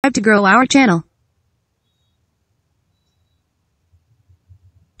to grow our channel.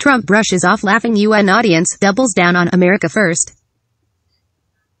 Trump brushes off laughing UN audience, doubles down on America First.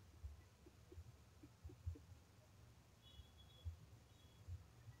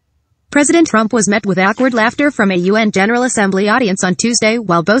 President Trump was met with awkward laughter from a UN General Assembly audience on Tuesday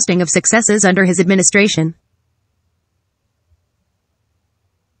while boasting of successes under his administration.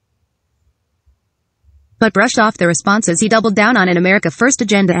 But brushed off the responses he doubled down on an America First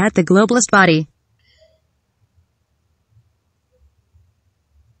agenda at the globalist body.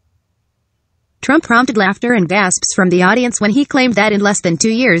 Trump prompted laughter and gasps from the audience when he claimed that in less than 2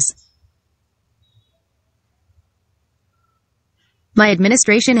 years, my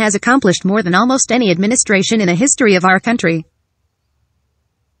administration has accomplished more than almost any administration in the history of our country.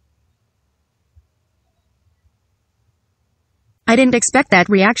 I didn't expect that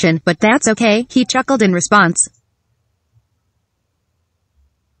reaction, but that's okay, he chuckled in response.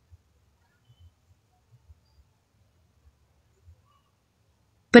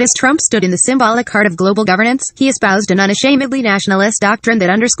 But as Trump stood in the symbolic heart of global governance, he espoused an unashamedly nationalist doctrine that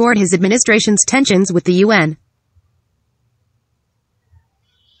underscored his administration's tensions with the UN.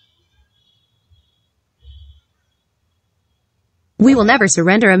 We will never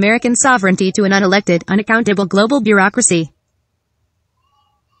surrender American sovereignty to an unelected, unaccountable global bureaucracy.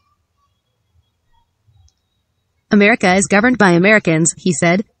 America is governed by Americans, he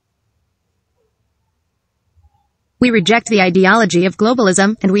said. We reject the ideology of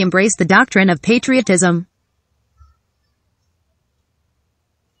globalism, and we embrace the doctrine of patriotism.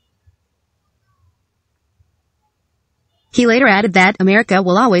 He later added that America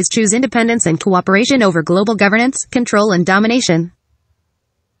will always choose independence and cooperation over global governance, control and domination.